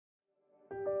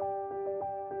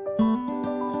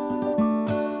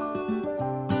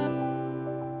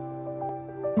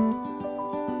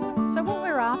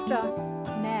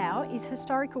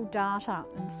historical data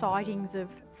and sightings of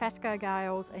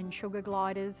phascogales and sugar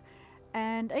gliders,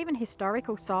 and even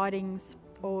historical sightings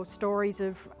or stories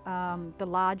of the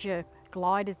larger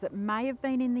gliders that may have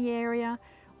been in the area.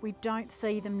 We don't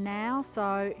see them now,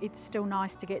 so it's still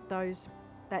nice to get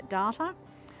that data.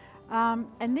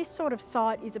 And this sort of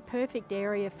site is a perfect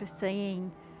area for seeing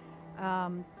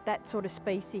that sort of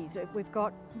species. We've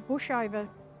got bush over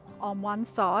on one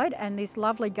side and this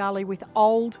lovely gully with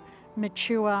old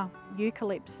mature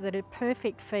eucalypts that are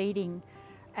perfect feeding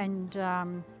and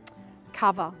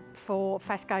cover for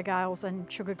phascogales and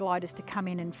sugar gliders to come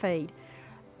in and feed.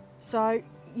 So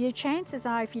your chances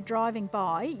are, if you're driving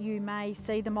by, you may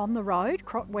see them on the road,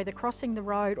 whether crossing the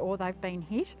road or they've been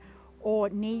hit, or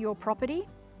near your property.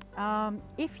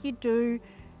 If you do,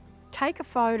 take a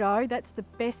photo. That's the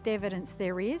best evidence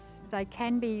there is. They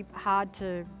can be hard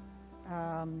to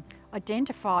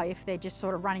identify if they're just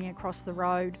sort of running across the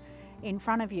road in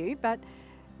front of you, but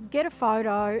get a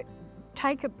photo,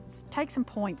 take some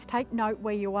points, take note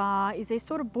where you are. Is there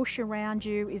sort of bush around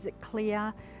you? Is it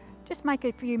clear? Just make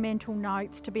a few mental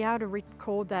notes to be able to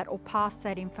record that or pass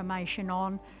that information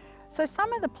on. So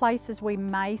some of the places we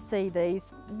may see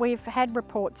these, we've had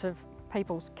reports of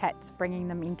people's cats bringing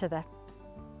them into the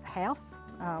house,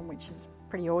 which is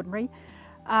pretty ordinary.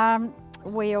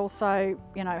 We also,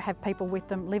 have people with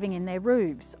them living in their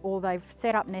roofs, or they've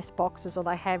set up nest boxes, or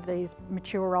they have these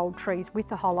mature old trees with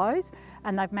the hollows,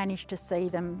 and they've managed to see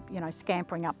them,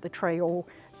 scampering up the tree or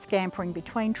scampering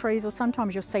between trees, or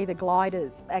sometimes you'll see the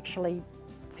gliders actually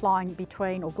flying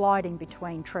between or gliding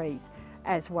between trees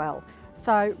as well.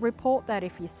 So report that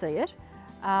if you see it.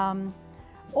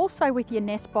 Also with your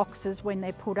nest boxes, when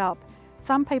they're put up,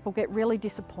 some people get really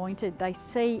disappointed. They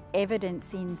see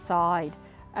evidence inside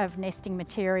of nesting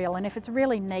material, and if it's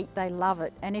really neat, they love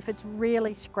it. And if it's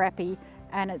really scrappy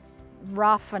and it's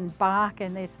rough and bark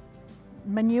and there's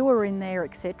manure in there,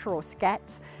 etc., or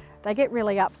scats, they get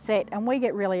really upset, and we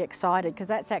get really excited because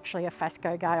that's actually a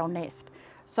phascogale nest.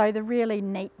 So the really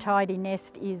neat, tidy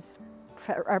nest is,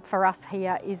 for us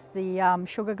here, is the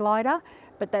sugar glider,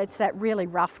 but that really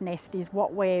rough nest is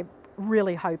what we're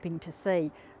really hoping to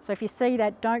see. So if you see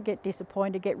that, don't get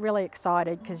disappointed, get really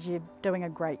excited because you're doing a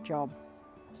great job.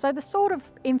 So the sort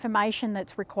of information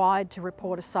that's required to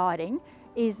report a sighting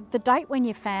is the date when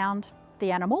you found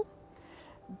the animal,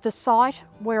 the site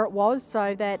where it was,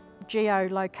 so that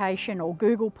geolocation or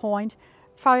Google point,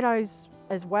 photos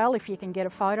as well, if you can get a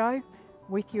photo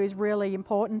with you, is really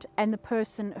important, and the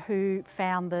person who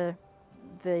found the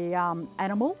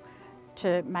animal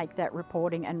to make that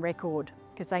reporting and record,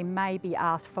 because they may be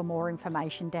asked for more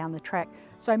information down the track.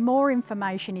 So more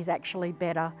information is actually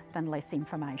better than less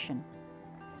information.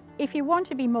 If you want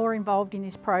to be more involved in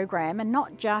this program and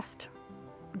not just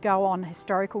go on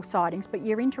historical sightings, but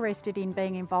you're interested in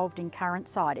being involved in current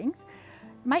sightings,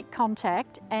 make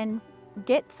contact and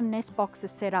get some nest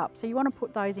boxes set up. So you want to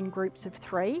put those in groups of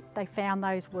 3. They found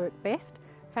those work best.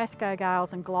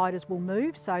 Phascogales and gliders will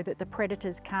move so that the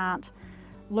predators can't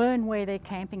learn where they're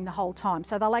camping the whole time.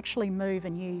 So they'll actually move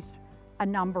and use a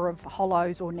number of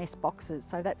hollows or nest boxes.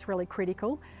 So that's really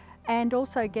critical. And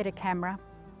also get a camera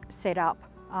set up,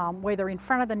 whether in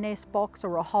front of the nest box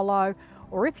or a hollow,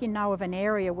 or if you know of an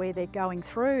area where they're going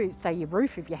through, say your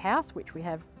roof of your house, which we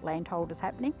have landholders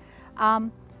happening,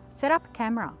 set up a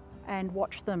camera and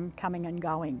watch them coming and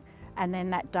going. And then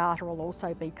that data will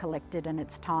also be collected, and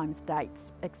its times,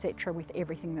 dates, etc., with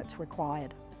everything that's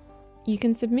required. You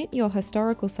can submit your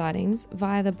historical sightings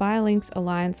via the Biolinks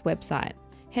Alliance website.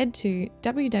 Head to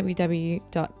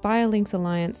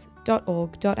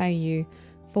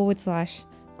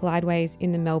www.biolinksalliance.org.au/Glideways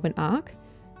in the Melbourne Ark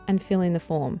and fill in the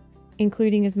form,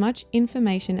 including as much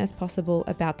information as possible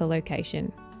about the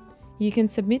location. You can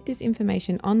submit this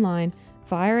information online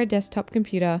via a desktop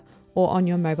computer or on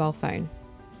your mobile phone.